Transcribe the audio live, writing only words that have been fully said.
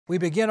We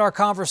begin our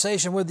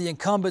conversation with the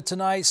incumbent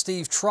tonight,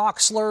 Steve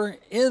Troxler,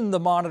 in the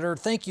Monitor.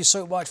 Thank you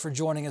so much for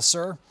joining us,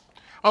 sir.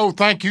 Oh,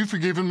 thank you for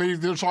giving me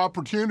this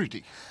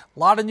opportunity. A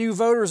lot of new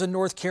voters in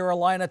North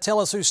Carolina. Tell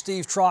us who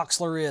Steve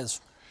Troxler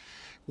is.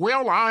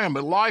 Well, I am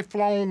a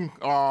lifelong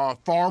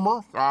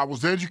farmer. I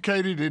was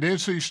educated at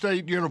NC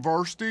State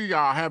University.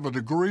 I have a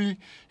degree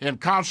in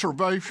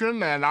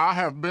conservation, and I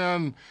have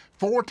been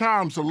 4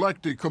 times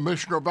elected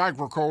Commissioner of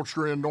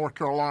Agriculture in North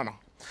Carolina.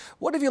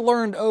 What have you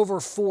learned over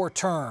 4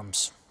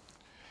 terms?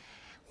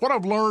 What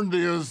I've learned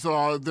is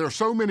there are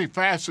so many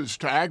facets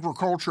to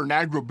agriculture and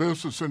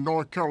agribusiness in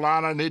North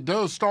Carolina, and it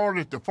does start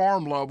at the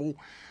farm level,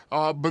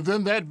 but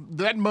then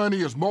that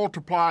money is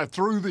multiplied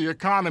through the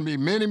economy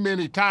many,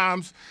 many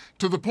times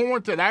to the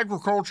point that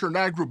agriculture and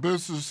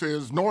agribusiness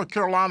is North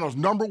Carolina's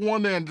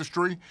 #1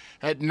 industry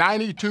at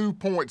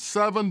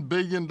 $92.7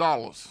 billion.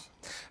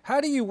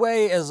 How do you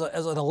weigh, as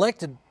an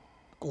elected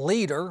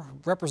leader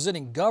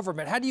representing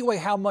government, how do you weigh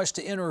how much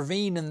to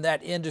intervene in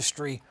that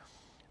industry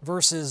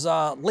versus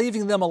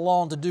leaving them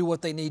alone to do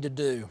what they need to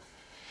do?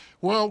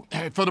 Well,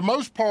 for the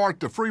most part,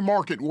 the free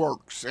market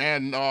works,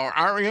 and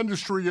our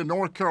industry in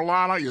North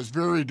Carolina is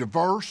very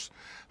diverse.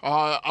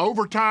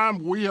 Over time,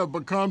 we have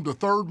become the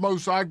third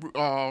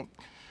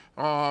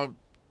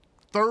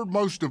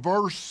most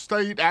diverse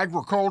state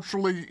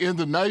agriculturally in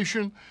the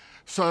nation.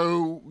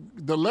 So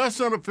the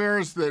less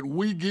interference that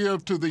we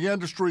give to the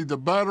industry, the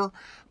better.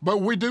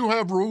 But we do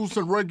have rules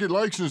and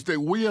regulations that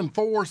we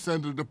enforce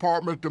in the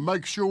department to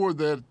make sure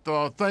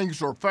that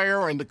things are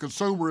fair and the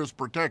consumer is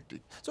protected.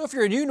 So if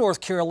you're a new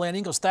North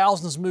Carolinian, because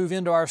thousands move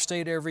into our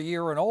state every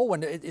year and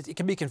and it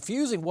can be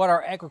confusing what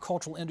our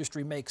agricultural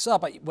industry makes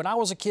up. When I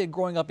was a kid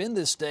growing up in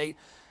this state,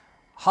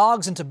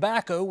 hogs and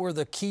tobacco were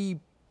the key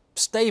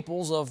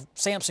staples of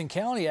Sampson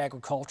County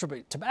agriculture,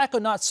 but tobacco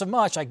not so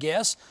much, I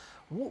guess.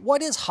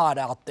 What is hot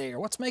out there?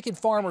 What's making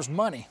farmers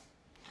money?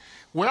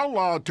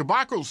 Well,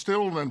 tobacco is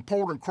still an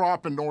important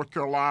crop in North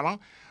Carolina,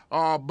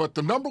 but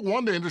the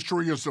 #1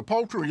 industry is the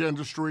poultry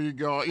industry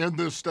in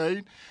this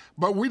state.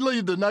 But we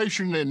lead the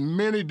nation in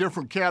many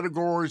different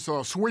categories.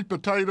 Sweet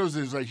potatoes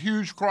is a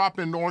huge crop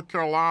in North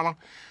Carolina.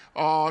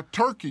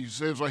 Turkeys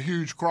is a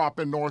huge crop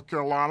in North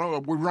Carolina.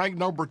 We rank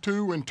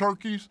 #2 in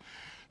turkeys.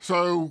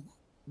 So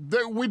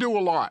we do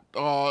a lot.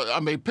 I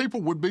mean,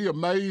 people would be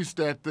amazed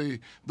at the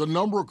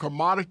number of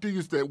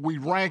commodities that we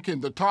rank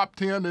in the top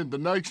 10 in the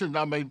nation.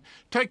 I mean,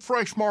 take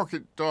fresh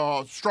market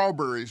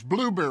strawberries,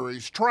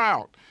 blueberries,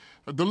 trout.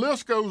 The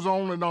list goes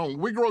on and on.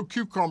 We grow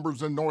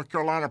cucumbers in North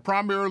Carolina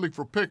primarily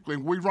for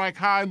pickling. We rank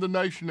high in the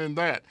nation in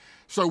that.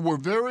 So we're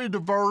very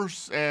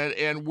diverse,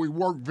 and we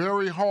work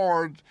very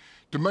hard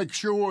to make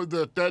sure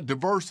that that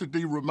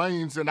diversity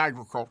remains in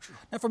agriculture.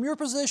 Now, from your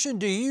position,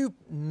 do you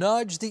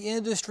nudge the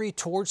industry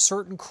towards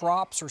certain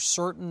crops or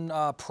certain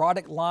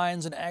product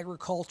lines in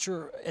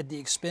agriculture at the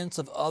expense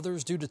of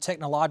others due to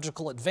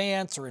technological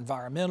advance or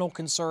environmental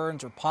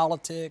concerns or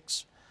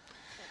politics?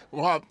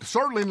 Well,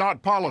 certainly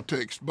not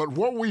politics, but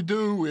what we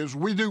do is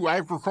we do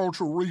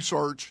agricultural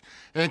research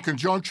in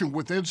conjunction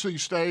with NC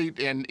State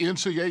and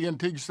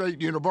NC State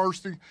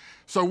University.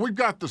 So we've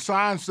got the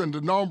science and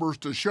the numbers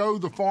to show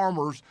the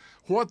farmers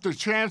what the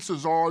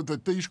chances are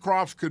that these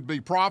crops could be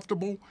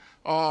profitable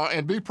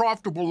and be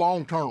profitable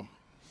long term.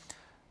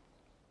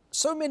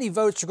 So many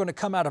votes are going to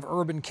come out of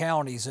urban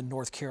counties in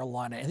North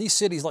Carolina, and these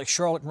cities like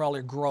Charlotte and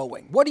Raleigh are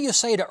growing. What do you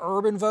say to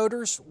urban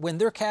voters when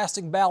they're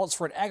casting ballots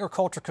for an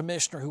agriculture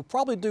commissioner who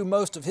probably do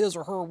most of his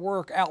or her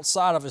work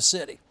outside of a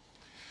city?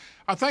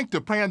 I think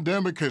the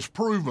pandemic has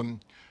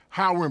proven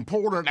how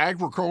important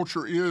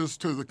agriculture is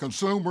to the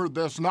consumer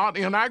that's not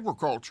in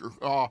agriculture.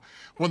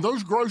 When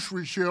those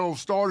grocery shelves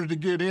started to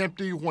get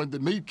empty, when the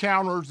meat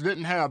counters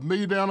didn't have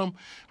meat in them,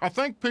 I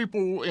think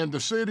people in the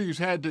cities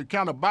had to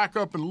kind of back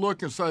up and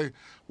look and say,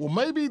 well,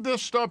 maybe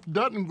this stuff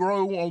doesn't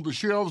grow on the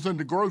shelves in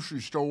the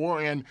grocery store,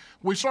 and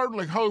we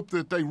certainly hope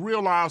that they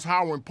realize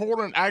how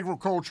important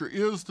agriculture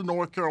is to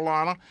North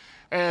Carolina,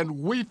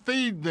 and we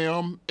feed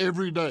them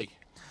every day.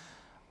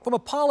 From a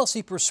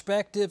policy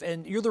perspective,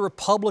 and you're the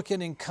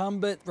Republican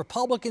incumbent,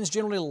 Republicans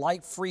generally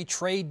like free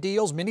trade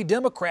deals. Many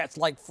Democrats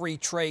like free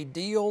trade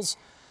deals.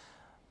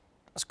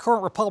 As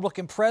current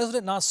Republican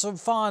president, not so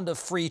fond of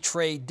free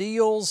trade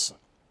deals.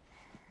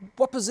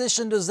 What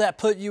position does that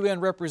put you in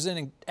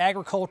representing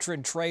agriculture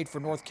and trade for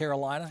North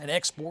Carolina and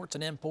exports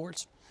and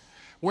imports?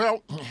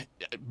 Well,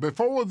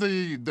 before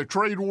the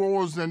trade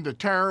wars and the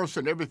tariffs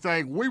and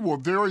everything, we were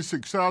very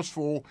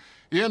successful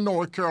in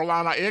North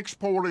Carolina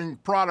exporting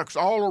products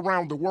all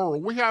around the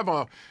world. We have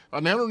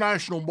an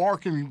international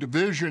marketing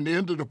division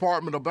in the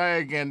Department of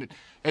Ag, and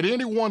at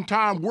any one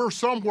time, we're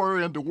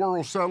somewhere in the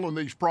world selling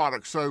these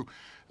products. So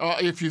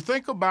if you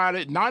think about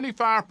it,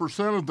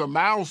 95% of the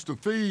mouths to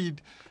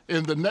feed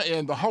in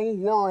the whole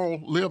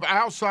world live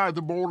outside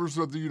the borders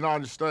of the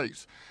United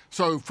States.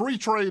 So free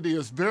trade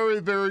is very,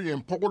 very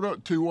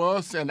important to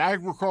us in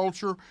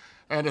agriculture.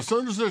 And as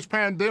soon as this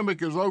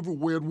pandemic is over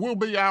with, we'll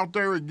be out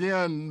there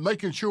again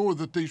making sure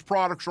that these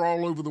products are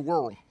all over the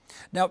world.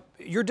 Now,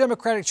 your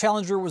Democratic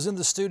challenger was in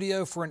the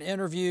studio for an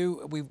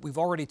interview. We've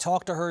already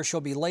talked to her.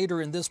 She'll be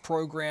later in this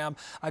program.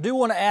 I do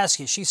want to ask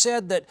you, she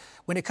said that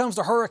when it comes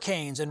to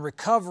hurricanes and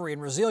recovery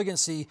and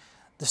resiliency,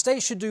 the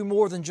state should do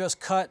more than just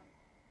cut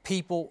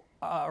people,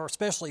 or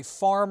especially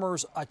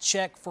farmers, a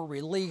check for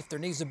relief. There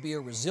needs to be a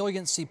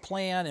resiliency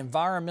plan,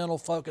 environmental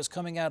focus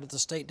coming out of the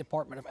State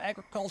Department of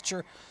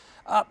Agriculture.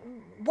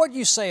 What do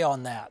you say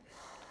on that?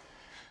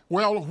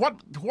 Well,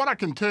 what I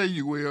can tell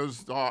you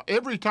is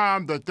every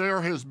time that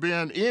there has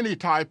been any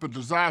type of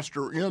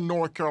disaster in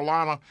North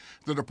Carolina,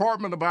 the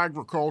Department of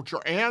Agriculture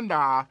and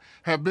I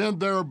have been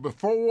there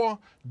before,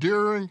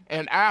 during,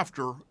 and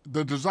after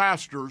the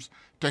disasters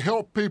to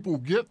help people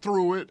get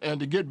through it and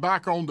to get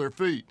back on their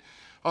feet.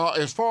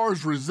 As far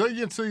as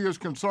resiliency is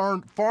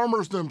concerned,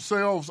 farmers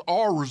themselves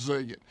are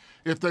resilient.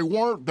 If they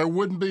weren't, there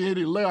wouldn't be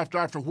any left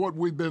after what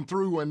we've been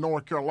through in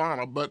North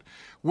Carolina. But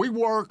we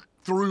work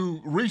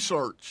through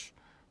research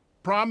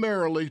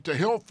primarily to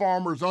help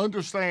farmers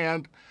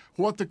understand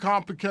what the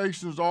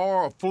complications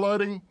are of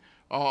flooding,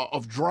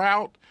 of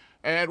drought.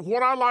 And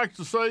what I like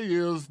to say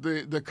is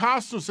the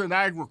constants in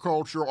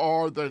agriculture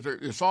are that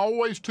it's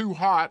always too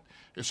hot,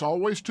 it's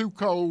always too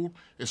cold,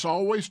 it's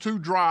always too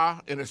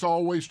dry, and it's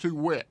always too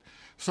wet.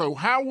 So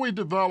how we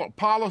develop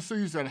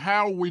policies and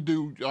how we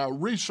do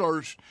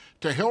research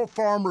to help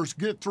farmers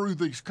get through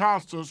these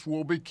constants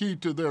will be key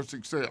to their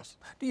success.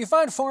 Do you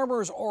find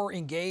farmers are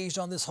engaged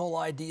on this whole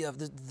idea of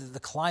the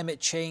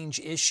climate change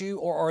issue,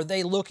 or are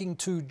they looking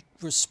to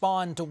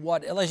respond to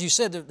what, as you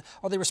said,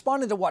 are they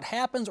responding to what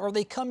happens, or are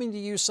they coming to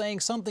you saying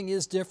something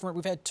is different?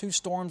 We've had 2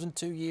 storms in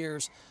 2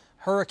 years,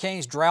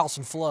 hurricanes, droughts,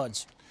 and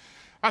floods.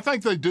 I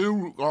think they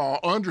do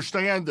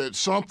understand that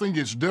something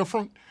is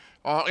different.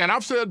 And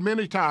I've said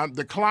many times,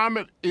 the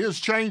climate is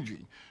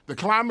changing. The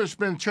climate's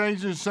been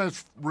changing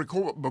since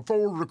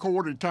before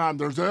recorded time.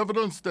 There's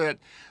evidence that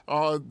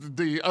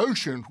the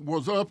ocean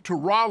was up to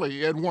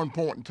Raleigh at one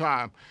point in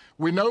time.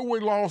 We know we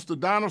lost the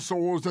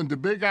dinosaurs and the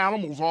big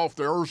animals off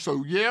the earth.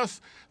 So yes,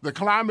 the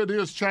climate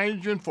is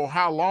changing. For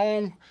how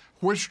long,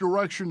 which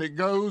direction it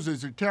goes,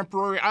 is it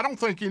temporary? I don't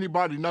think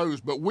anybody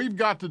knows, but we've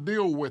got to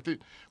deal with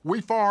it. We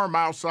farm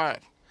outside.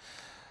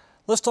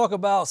 Let's talk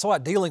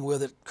about dealing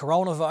with it.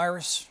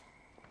 Coronavirus.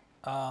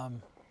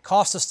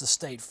 Cost us the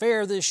state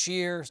fair this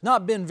year. It's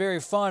not been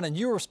very fun, and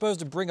you were supposed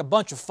to bring a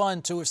bunch of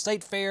fun to it.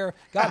 State fair,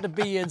 got to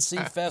be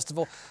NC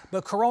Festival,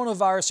 but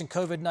coronavirus and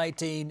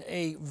COVID-19,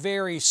 a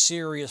very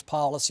serious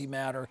policy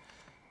matter.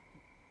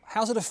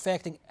 How's it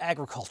affecting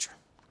agriculture?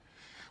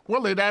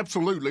 Well, it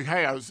absolutely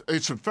has.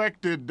 It's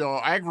affected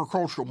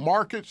agricultural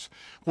markets.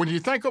 When you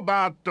think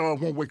about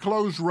when we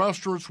close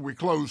restaurants, we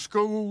close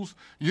schools,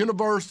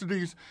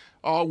 universities,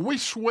 we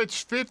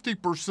switched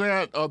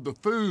 50% of the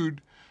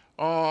food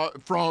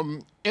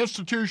from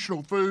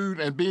institutional food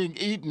and being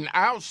eaten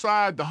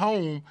outside the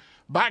home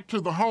back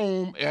to the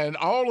home, and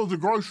all of the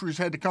groceries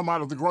had to come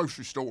out of the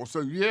grocery store.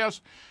 So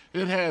yes,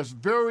 it has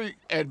very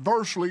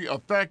adversely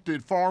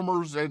affected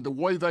farmers and the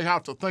way they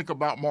have to think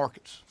about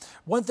markets.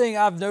 One thing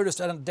I've noticed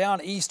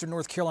down east of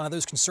North Carolina,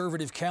 those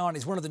conservative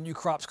counties, one of the new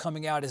crops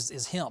coming out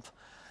is hemp.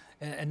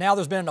 And now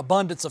there's been an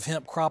abundance of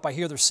hemp crop. I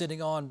hear they're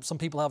sitting on, some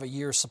people have a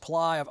year's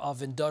supply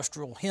of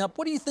industrial hemp.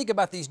 What do you think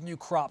about these new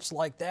crops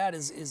like that?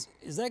 Is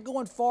that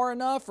going far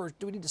enough, or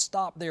do we need to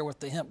stop there with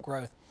the hemp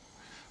growth?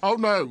 Oh,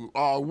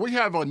 no. We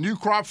have a new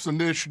crops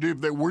initiative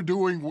that we're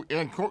doing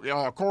in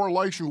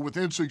correlation with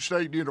NC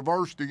State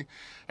University,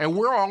 and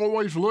we're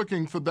always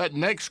looking for that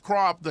next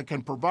crop that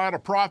can provide a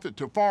profit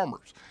to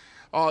farmers.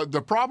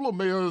 The problem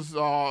is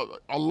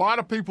a lot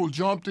of people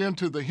jumped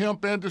into the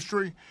hemp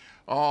industry.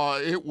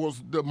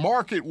 The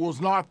market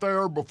was not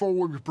there before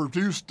we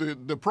produced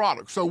the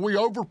product, so we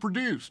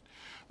overproduced.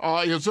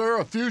 Is there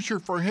a future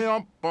for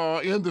hemp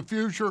in the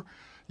future?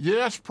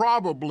 Yes,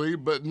 probably,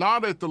 but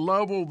not at the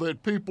level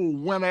that people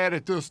went at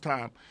it this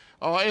time.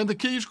 And the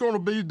key is going to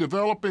be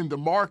developing the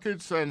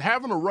markets and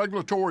having a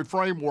regulatory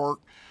framework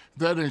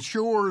that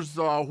ensures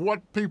what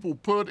people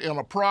put in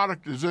a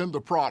product is in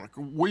the product.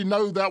 We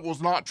know that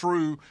was not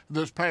true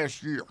this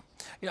past year.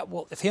 Yeah,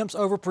 well, if hemp's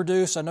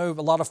overproduced, I know a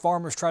lot of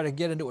farmers try to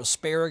get into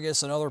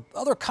asparagus and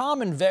other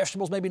common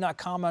vegetables, maybe not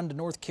common to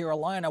North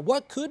Carolina.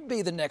 What could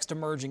be the next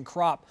emerging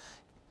crop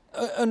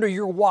under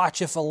your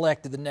watch if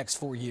elected the next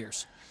 4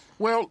 years?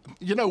 Well,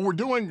 you know, we're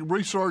doing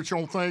research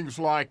on things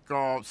like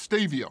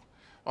stevia.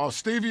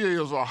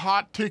 Stevia is a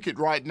hot ticket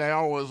right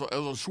now as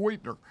a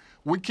sweetener.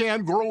 We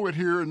can grow it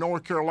here in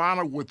North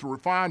Carolina with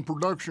refined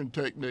production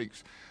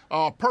techniques.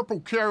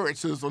 Purple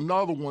carrots is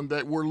another one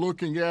that we're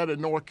looking at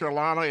in North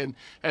Carolina.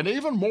 And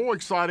even more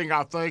exciting,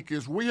 I think,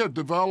 is we have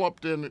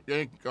developed in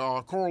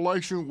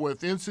correlation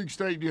with NC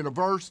State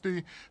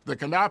University, the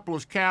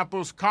Kannapolis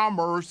campus,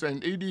 Commerce,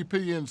 and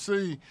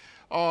EDPNC,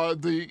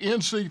 the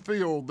NC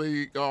Field,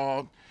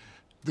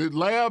 the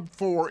Lab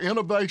for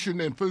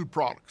Innovation in Food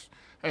Products.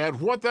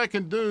 And what that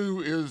can do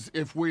is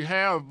if we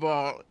have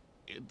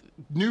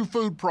new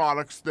food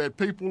products that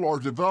people are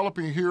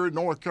developing here in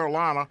North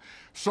Carolina.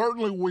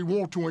 Certainly we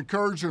want to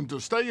encourage them to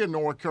stay in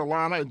North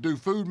Carolina and do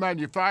food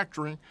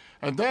manufacturing,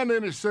 and that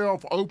in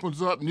itself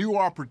opens up new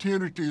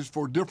opportunities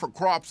for different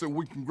crops that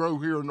we can grow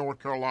here in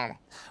North Carolina.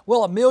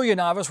 Well, a million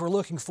of us were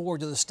looking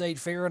forward to the state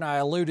fair, and I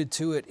alluded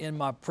to it in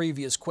my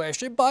previous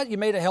question, but you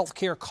made a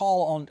healthcare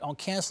call on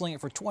canceling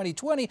it for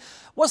 2020.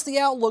 What's the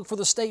outlook for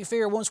the state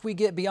fair once we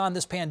get beyond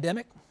this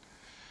pandemic?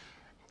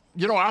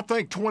 You know, I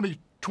think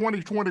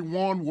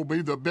 2021 will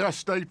be the best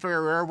state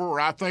fair ever.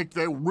 I think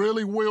there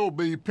really will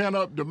be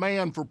pent-up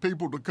demand for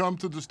people to come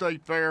to the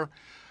state fair.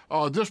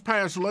 This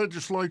past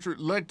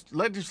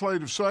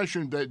legislative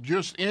session that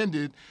just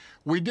ended,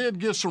 we did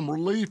get some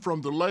relief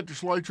from the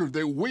legislature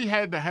that we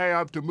had to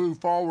have to move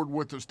forward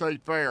with the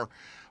state fair.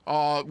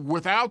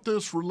 Without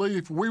this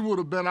relief, we would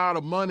have been out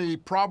of money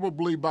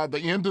probably by the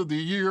end of the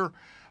year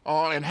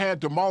and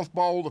had to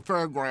mothball the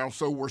fairgrounds.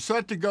 So we're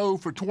set to go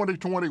for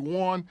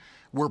 2021.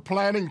 We're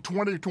planning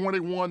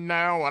 2021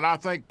 now, and I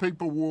think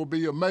people will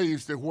be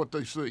amazed at what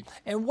they see.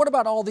 And what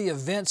about all the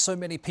events so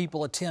many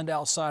people attend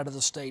outside of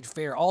the state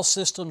fair? All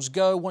systems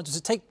go. What does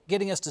it take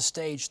getting us to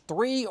stage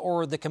 3,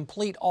 or the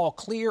complete all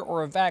clear,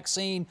 or a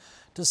vaccine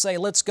to say,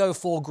 let's go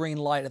full green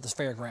light at the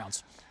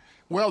fairgrounds?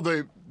 Well,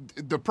 the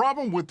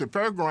problem with the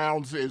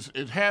fairgrounds is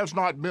it has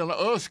not been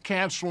us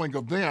canceling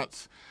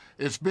events.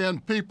 It's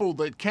been people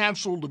that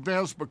canceled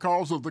events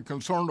because of the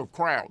concern of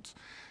crowds.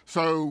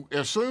 So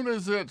as soon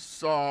as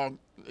it's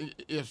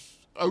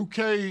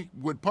okay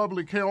with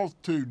public health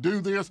to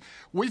do this,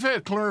 we've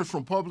had clearance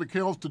from public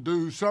health to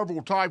do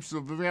several types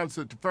of events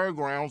at the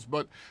fairgrounds,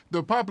 but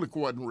the public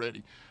wasn't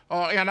ready.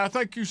 And I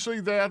think you see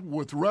that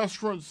with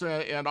restaurants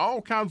and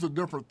all kinds of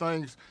different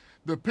things.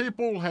 The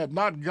people have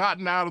not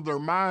gotten out of their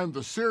mind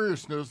the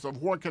seriousness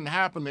of what can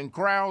happen in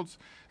crowds.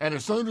 And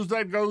as soon as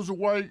that goes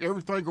away,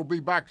 everything will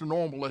be back to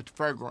normal at the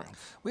fairgrounds.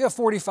 We have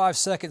 45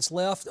 seconds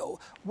left.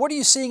 What are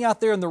you seeing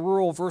out there in the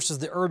rural versus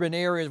the urban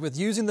areas with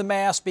using the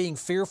mask, being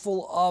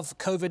fearful of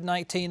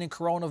COVID-19 and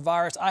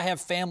coronavirus? I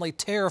have family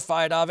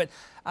terrified of it.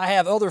 I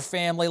have other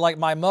family like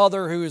my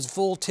mother who is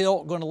full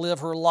tilt going to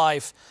live her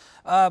life.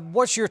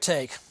 What's your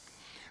take?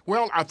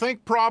 Well, I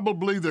think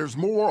probably there's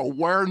more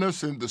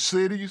awareness in the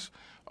cities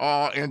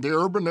and the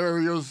urban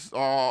areas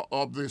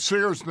of the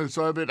seriousness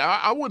of it.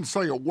 I wouldn't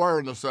say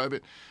awareness of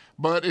it,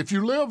 but if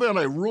you live in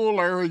a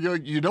rural area,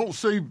 you don't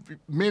see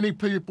many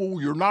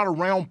people, you're not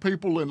around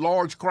people in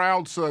large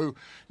crowds, so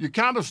you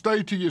kind of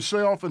stay to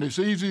yourself, and it's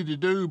easy to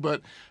do.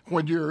 But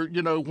when you're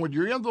in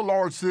the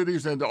large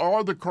cities and there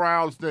are the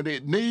crowds, then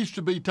it needs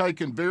to be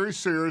taken very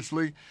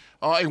seriously.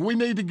 And we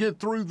need to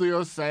get through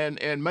this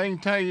and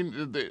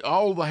maintain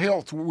all the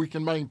health we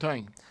can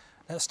maintain.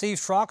 Steve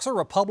Troxler,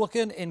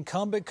 Republican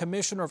incumbent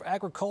Commissioner of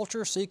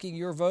Agriculture, seeking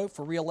your vote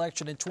for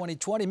re-election in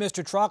 2020.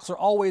 Mr. Troxler,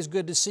 always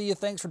good to see you.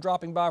 Thanks for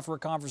dropping by for a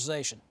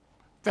conversation.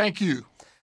 Thank you.